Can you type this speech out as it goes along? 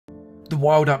The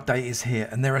wild update is here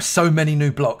and there are so many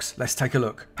new blocks. Let's take a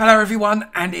look. Hello everyone,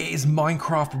 and it is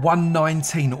Minecraft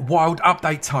 1.19 wild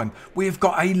update time. We have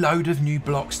got a load of new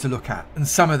blocks to look at, and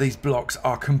some of these blocks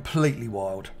are completely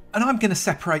wild. And I'm going to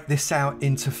separate this out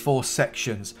into 4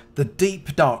 sections: the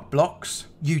deep dark blocks,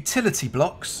 utility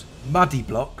blocks, muddy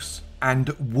blocks, and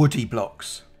woody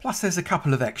blocks. Plus there's a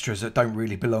couple of extras that don't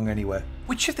really belong anywhere.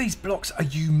 Which of these blocks are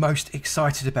you most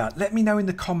excited about? Let me know in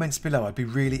the comments below. I'd be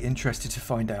really interested to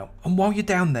find out. And while you're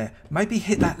down there, maybe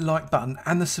hit that like button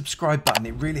and the subscribe button.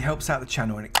 It really helps out the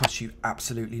channel and it costs you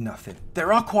absolutely nothing.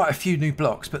 There are quite a few new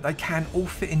blocks, but they can all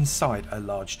fit inside a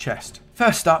large chest.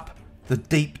 First up, the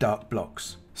deep dark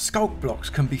blocks. Sculk blocks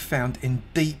can be found in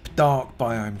deep dark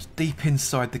biomes, deep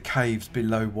inside the caves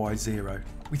below Y0,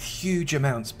 with huge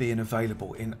amounts being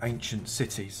available in ancient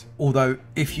cities. Although,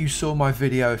 if you saw my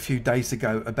video a few days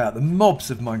ago about the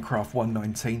mobs of Minecraft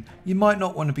 1.19, you might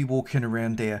not want to be walking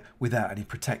around here without any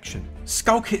protection.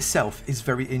 Sculk itself is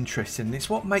very interesting, and it's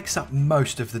what makes up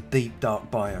most of the deep dark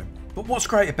biome. But what's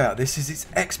great about this is it's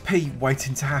XP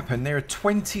waiting to happen. There are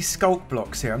 20 Sculk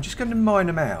blocks here. I'm just going to mine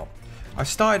them out. I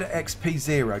started at XP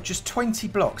 0, just 20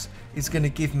 blocks is going to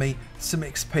give me some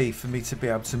XP for me to be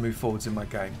able to move forwards in my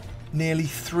game. Nearly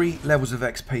 3 levels of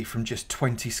XP from just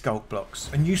 20 Sculk blocks,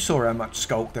 and you saw how much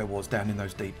Sculk there was down in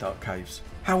those deep dark caves.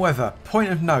 However,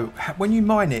 point of note, when you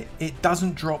mine it, it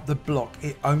doesn't drop the block,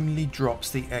 it only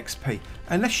drops the XP.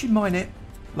 Unless you mine it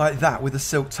like that with a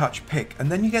silk touch pick, and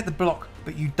then you get the block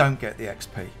but you don't get the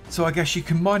XP. So I guess you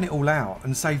can mine it all out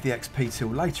and save the XP till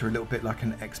later, a little bit like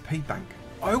an XP bank.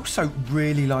 I also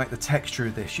really like the texture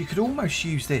of this. You could almost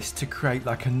use this to create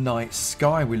like a night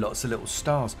sky with lots of little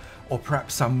stars, or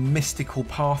perhaps some mystical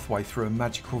pathway through a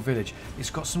magical village.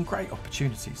 It's got some great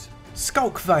opportunities.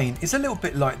 Sculk vein is a little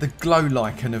bit like the glow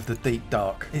lichen of the deep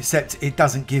dark, except it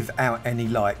doesn't give out any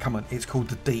light. Come on, it's called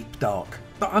the deep dark.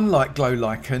 But unlike glow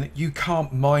lichen, you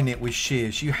can't mine it with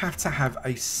shears. You have to have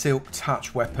a silk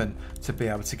touch weapon to be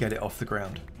able to get it off the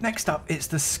ground. Next up, it's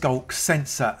the Sculk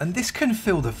sensor, and this can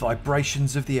feel the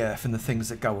vibrations of the earth and the things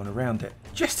that go on around it.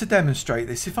 Just to demonstrate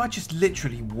this, if I just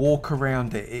literally walk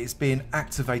around it, it is being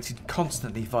activated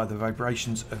constantly via the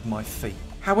vibrations of my feet.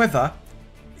 However,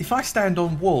 if I stand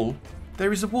on wool,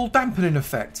 there is a wool dampening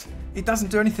effect. It doesn't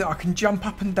do anything. I can jump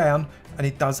up and down and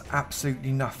it does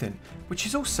absolutely nothing. Which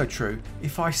is also true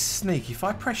if I sneak. If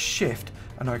I press shift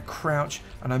and I crouch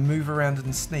and I move around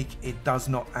and sneak, it does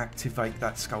not activate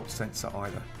that Sculk sensor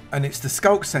either. And it's the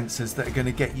Sculk sensors that are going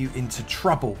to get you into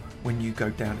trouble when you go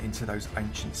down into those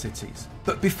ancient cities.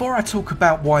 But before I talk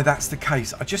about why that's the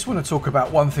case, I just want to talk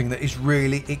about one thing that is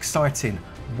really exciting: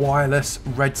 wireless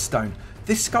redstone.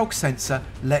 This Sculk sensor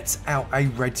lets out a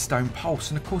redstone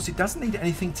pulse, and of course it doesn't need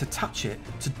anything to touch it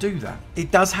to do that. It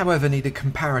does, however, need a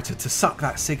comparator to suck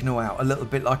that signal out, a little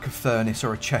bit like a furnace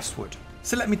or a chestwood.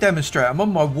 So let me demonstrate. I'm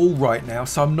on my wall right now,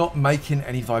 so I'm not making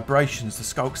any vibrations. The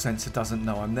Sculk sensor doesn't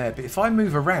know I'm there. But if I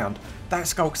move around, that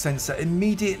Sculk sensor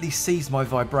immediately sees my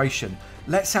vibration,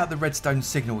 lets out the redstone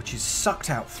signal, which is sucked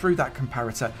out through that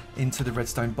comparator into the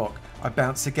redstone block. I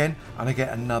bounce again and I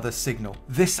get another signal.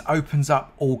 This opens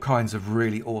up all kinds of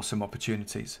really awesome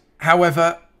opportunities.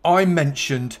 However, I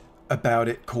mentioned about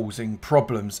it causing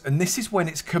problems, and this is when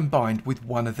it's combined with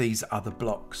one of these other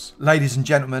blocks. Ladies and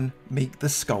gentlemen, meet the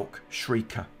Sculk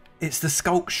Shrieker. It's the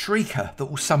Sculk Shrieker that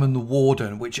will summon the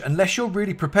Warden, which, unless you're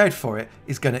really prepared for it,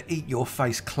 is going to eat your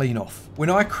face clean off. When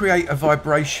I create a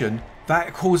vibration,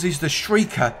 that causes the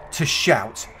Shrieker to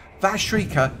shout. That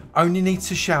Shrieker only needs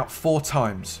to shout 4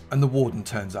 times and the Warden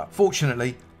turns up.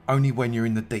 Fortunately, only when you're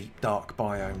in the deep dark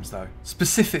biomes though.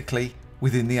 Specifically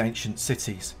within the ancient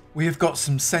cities. We have got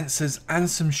some sensors and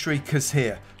some shriekers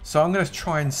here. So I'm going to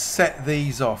try and set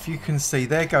these off. You can see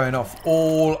they're going off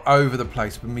all over the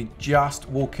place with me just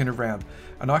walking around.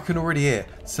 And I can already hear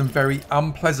some very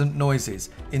unpleasant noises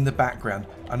in the background.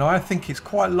 And I think it's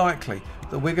quite likely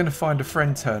that we're going to find a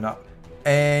friend turn up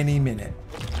any minute.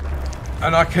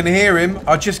 And I can hear him.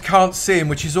 I just can't see him,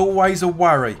 which is always a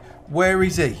worry. Where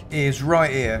is he? He is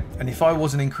right here. And if I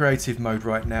wasn't in creative mode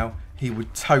right now, he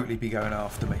would totally be going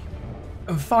after me.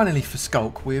 And finally for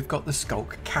Sculk, we have got the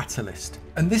Sculk Catalyst.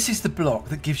 And this is the block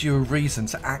that gives you a reason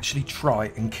to actually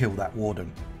try and kill that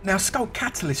Warden. Now, Sculk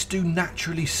Catalysts do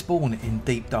naturally spawn in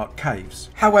deep dark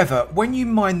caves. However, when you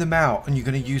mine them out and you're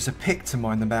going to use a pick to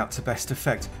mine them out to best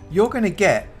effect, you're going to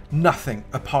get nothing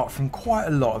apart from quite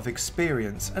a lot of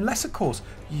experience, unless of course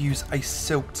you use a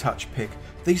silk touch pick.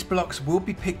 These blocks will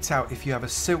be picked out if you have a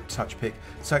silk touch pick,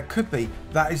 so it could be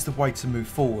that is the way to move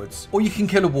forwards. Or you can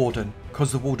kill a Warden,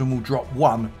 because the Warden will drop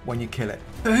 1 when you kill it.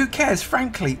 But who cares,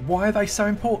 frankly? Why are they so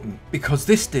important? Because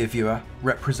this, dear viewer,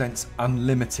 represents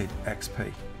unlimited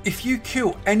XP. if you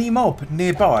kill any mob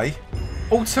nearby,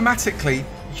 automatically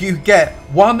you get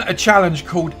 1, a challenge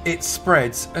called It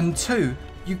Spreads, and 2,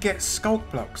 you get Sculk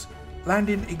blocks,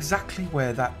 landing exactly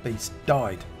where that beast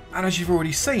died. And as you've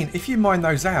already seen, if you mine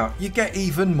those out, you get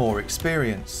even more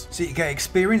experience. So you get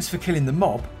experience for killing the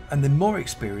mob, and then more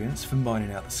experience for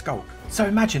mining out the Sculk. So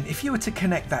imagine if you were to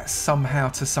connect that somehow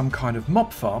to some kind of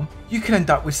mob farm, you can end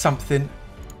up with something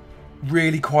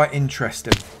really quite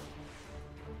interesting.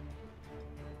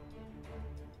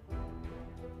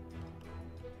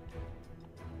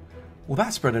 Well,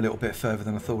 that spread a little bit further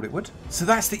than I thought it would. So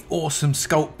that's the awesome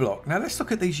Sculk block. Now let's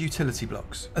look at these utility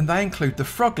blocks. And they include the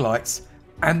Froglights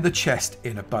and the chest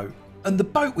in a boat. And the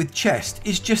boat with chest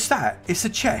is just that. It's a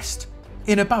chest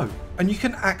in a boat. And you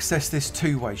can access this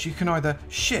 2 ways. You can either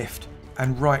shift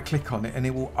and right click on it and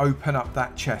it will open up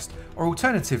that chest. Or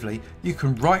alternatively, you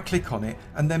can right click on it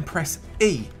and then press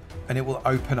E and it will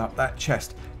open up that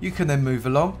chest. You can then move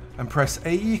along and press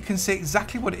E. You can see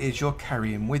exactly what it is you're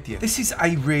carrying with you. This is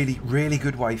a really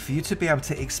good way for you to be able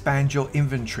to expand your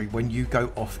inventory when you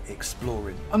go off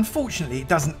exploring. Unfortunately, it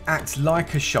doesn't act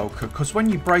like a shulker because when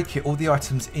you break it, all the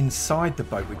items inside the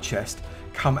boat with chest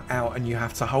come out and you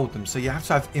have to hold them, so you have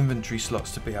to have inventory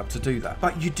slots to be able to do that.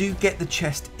 But you do get the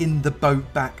chest in the boat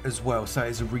back as well, so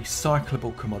it's a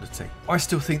recyclable commodity. I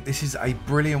still think this is a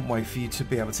brilliant way for you to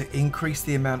be able to increase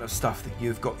the amount of stuff that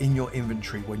you've got in your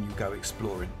inventory when you go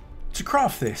exploring. To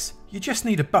craft this, you just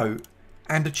need a boat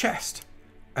and a chest,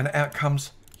 and out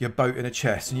comes your boat and a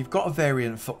chest, and you've got a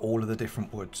variant for all of the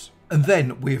different woods. And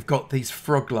then we've got these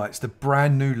Froglights, the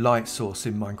brand new light source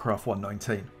in Minecraft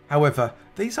 1.19. However,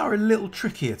 these are a little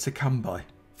trickier to come by.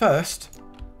 First,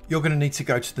 you're going to need to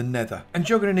go to the Nether, and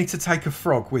you're going to need to take a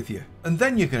frog with you. And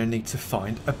then you're going to need to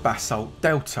find a basalt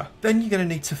delta. Then you're going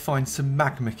to need to find some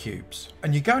magma cubes.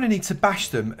 And you're going to need to bash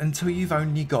them until you've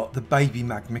only got the baby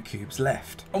magma cubes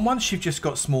left. And once you've just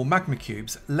got small magma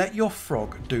cubes, let your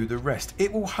frog do the rest.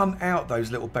 It will hunt out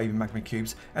those little baby magma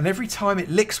cubes, and every time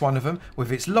it licks one of them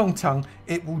with its long tongue,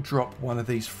 it will drop one of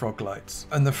these Froglights.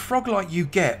 And the Froglight you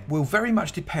get will very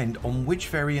much depend on which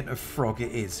variant of frog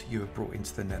it is you have brought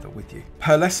into the Nether with you.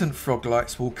 Pearlescent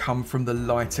Froglights will come from the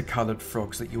lighter coloured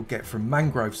frogs that you'll get from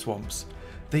mangrove swamps.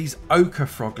 These ochre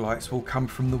Froglights will come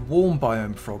from the warm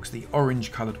biome frogs, the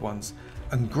orange coloured ones,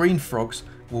 and green frogs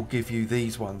will give you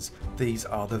these ones. These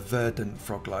are the verdant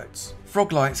Froglights.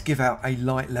 Froglights give out a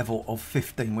light level of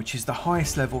 15, which is the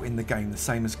highest level in the game, the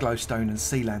same as glowstone and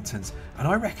sea lanterns, and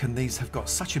I reckon these have got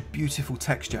such a beautiful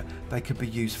texture they could be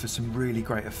used for some really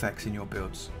great effects in your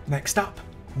builds. Next up,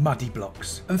 muddy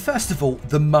blocks. And first of all,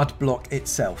 the mud block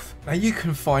itself. Now you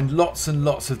can find lots and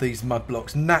lots of these mud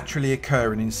blocks naturally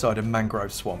occurring inside a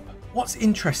mangrove swamp. What's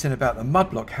interesting about the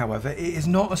mud block, however, it is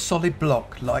not a solid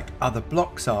block like other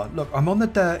blocks are. Look, I'm on the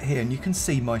dirt here and you can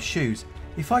see my shoes.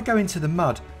 If I go into the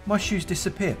mud, my shoes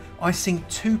disappear. I sink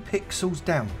 2 pixels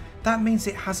down. That means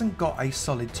it hasn't got a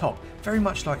solid top, very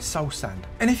much like soul sand.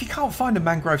 And if you can't find a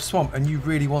mangrove swamp and you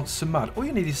really want some mud, all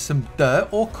you need is some dirt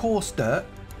or coarse dirt.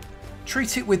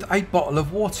 Treat it with a bottle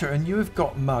of water and you have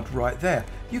got mud right there.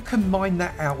 You can mine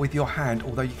that out with your hand,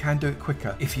 although you can do it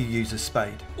quicker if you use a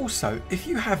spade. Also, if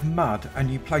you have mud and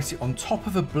you place it on top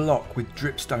of a block with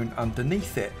dripstone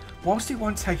underneath it, whilst it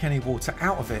won't take any water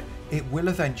out of it, it will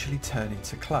eventually turn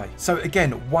into clay. So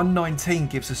again, 1.19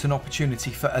 gives us an opportunity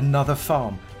for another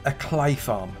farm, a clay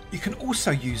farm. You can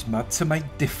also use mud to make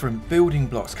different building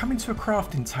blocks. Come into a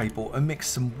crafting table and mix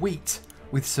some wheat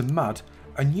with some mud,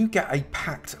 and you get a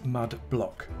packed mud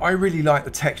block. I really like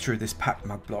the texture of this packed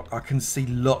mud block. I can see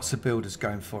lots of builders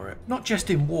going for it. Not just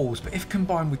in walls, but if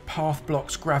combined with path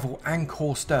blocks, gravel and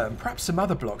coarse dirt and perhaps some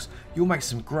other blocks, you'll make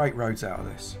some great roads out of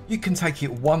this. You can take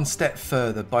it one step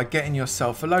further by getting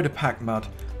yourself a load of packed mud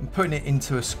and putting it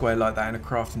into a square like that in a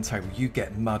crafting table. You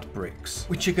get mud bricks,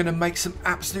 which are going to make some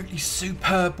absolutely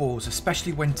superb walls,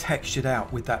 especially when textured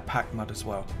out with that packed mud as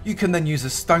well. You can then use a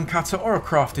stone cutter or a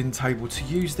crafting table to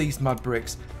use these mud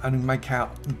bricks and make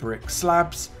out brick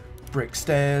slabs, brick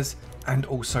stairs and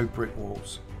also brick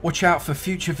walls. Watch out for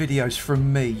future videos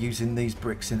from me using these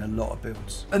bricks in a lot of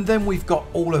builds. And then we've got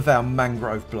all of our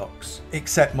mangrove blocks,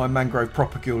 except my mangrove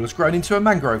propagule has grown into a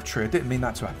mangrove tree. I didn't mean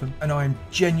that to happen. And I am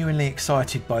genuinely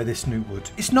excited by this new wood.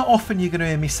 It's not often you're going to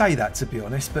hear me say that, to be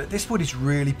honest, but this wood is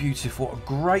really beautiful. A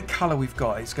great colour we've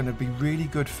got. It's going to be really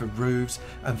good for roofs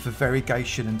and for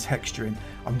variegation and texturing.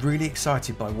 I'm really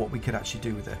excited by what we could actually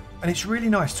do with it. And it's really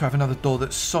nice to have another door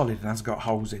that's solid and has got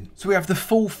holes in. So we have the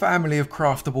full family of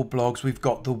craftable blocks. We've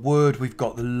got the wood, we've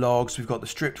got the logs, we've got the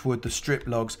stripped wood, the stripped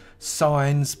logs,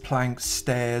 signs, planks,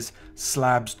 stairs,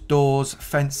 slabs, doors,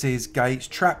 fences, gates,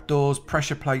 trapdoors,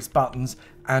 pressure plates, buttons,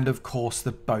 and of course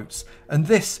the boats. And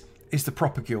this is the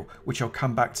propagule, which I'll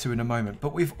come back to in a moment.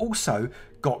 But we've also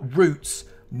got roots,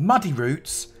 muddy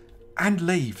roots, and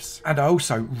leaves. And I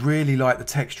also really like the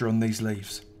texture on these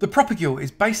leaves. The propagule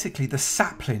is basically the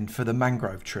sapling for the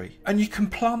mangrove tree, and you can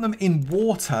plant them in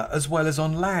water as well as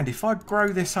on land. If I grow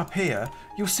this up here,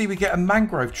 you'll see we get a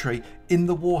mangrove tree in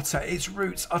the water. Its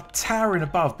roots are towering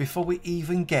above before we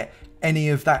even get any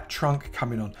of that trunk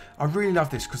coming on. I really love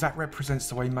this because that represents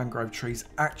the way mangrove trees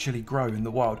actually grow in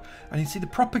the wild. And you see the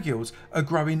propagules are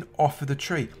growing off of the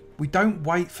tree. We don't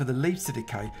wait for the leaves to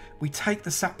decay, we take the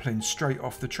sapling straight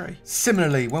off the tree.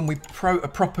 Similarly, when we a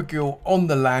propagule on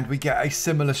the land, we get a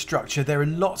similar structure. There are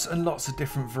lots and lots of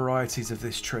different varieties of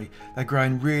this tree. They grow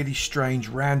in really strange,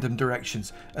 random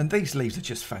directions, and these leaves are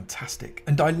just fantastic.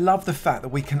 And I love the fact that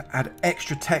we can add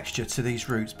extra texture to these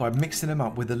roots by mixing them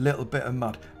up with a little bit of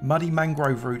mud. Muddy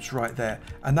mangrove roots right there,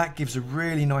 and that gives a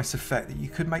really nice effect that you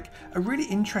could make a really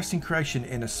interesting creation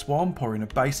in a swamp or in a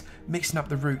base, mixing up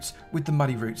the roots with the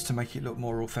muddy roots to make it look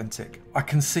more authentic. I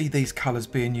can see these colours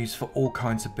being used for all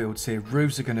kinds of builds here.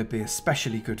 Roofs are going to be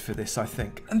especially good for this, I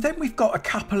think. And then we've got a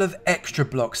couple of extra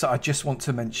blocks that I just want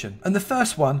to mention. And the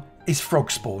first one is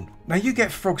frog spawn. Now you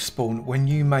get frog spawn when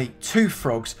you make 2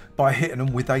 frogs by hitting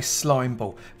them with a slime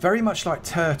ball. Very much like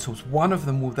turtles, one of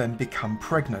them will then become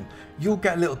pregnant. You'll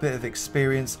get a little bit of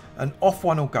experience and off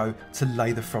one will go to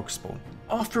lay the frog spawn.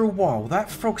 After a while, that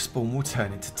frog spawn will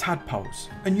turn into tadpoles,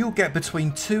 and you'll get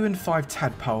between 2 and 5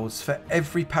 tadpoles for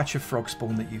every patch of frog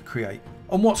spawn that you create.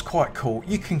 And what's quite cool,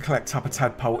 you can collect up a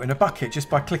tadpole in a bucket just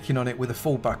by clicking on it with a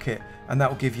full bucket, and that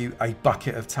will give you a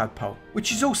bucket of tadpole,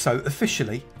 which is also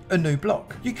officially a new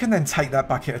block. You can then take that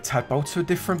bucket of tadpole to a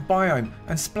different biome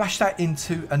and splash that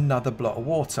into another block of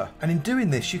water. And in doing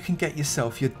this, you can get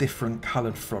yourself your different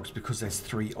coloured frogs because there's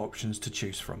 3 options to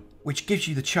choose from, which gives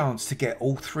you the chance to get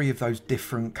all 3 of those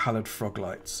different coloured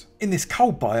froglights. In this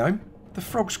cold biome, the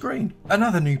frog's green.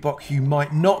 Another new block you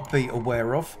might not be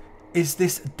aware of is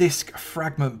this disc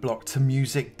fragment block to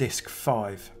music disc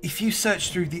 5. If you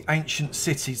search through the ancient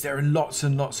cities, there are lots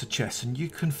and lots of chests, and you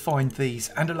can find these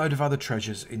and a load of other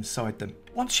treasures inside them.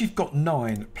 Once you've got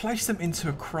 9, place them into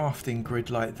a crafting grid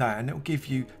like that, and it'll give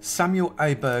you Samuel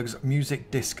Aberg's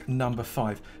music disc number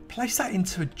 5. Place that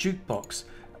into a jukebox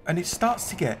and it starts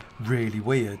to get really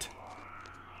weird.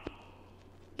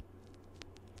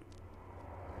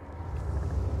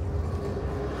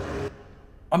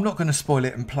 I'm not going to spoil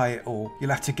it and play it all.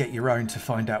 You'll have to get your own to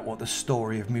find out what the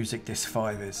story of Music Disc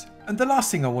 5 is. And the last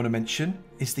thing I want to mention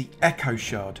is the Echo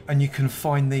Shard, and you can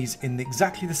find these in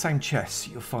exactly the same chests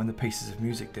you'll find the pieces of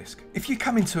Music Disc. If you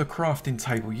come into a crafting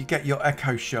table, you get your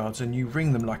Echo Shards and you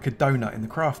ring them like a donut in the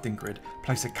crafting grid,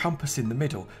 place a compass in the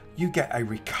middle, you get a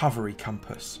recovery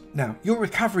compass. Now, your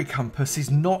recovery compass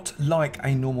is not like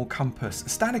a normal compass. A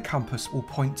standard compass will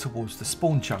point towards the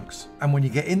spawn chunks, and when you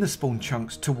get in the spawn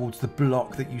chunks, towards the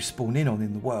block that you spawn in on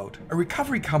in the world. A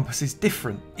recovery compass is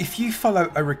different. If you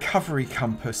follow a recovery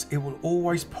compass, it will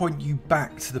always point you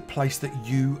back to the place that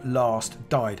you last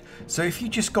died. So if you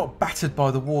just got battered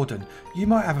by the warden, you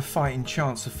might have a fighting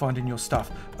chance of finding your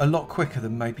stuff a lot quicker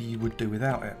than maybe you would do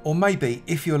without it. Or maybe,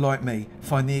 if you're like me,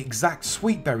 find the exact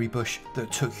sweet berry bush that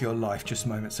took your life just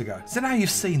moments ago. So now you've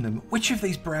seen them, which of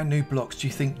these brand new blocks do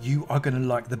you think you are going to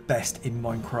like the best in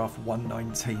Minecraft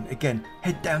 1.19? Again,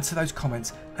 head down to those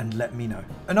comments and let me know.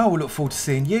 And I will look forward to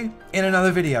seeing you in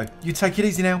another video. You take it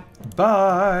easy now.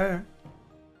 Bye.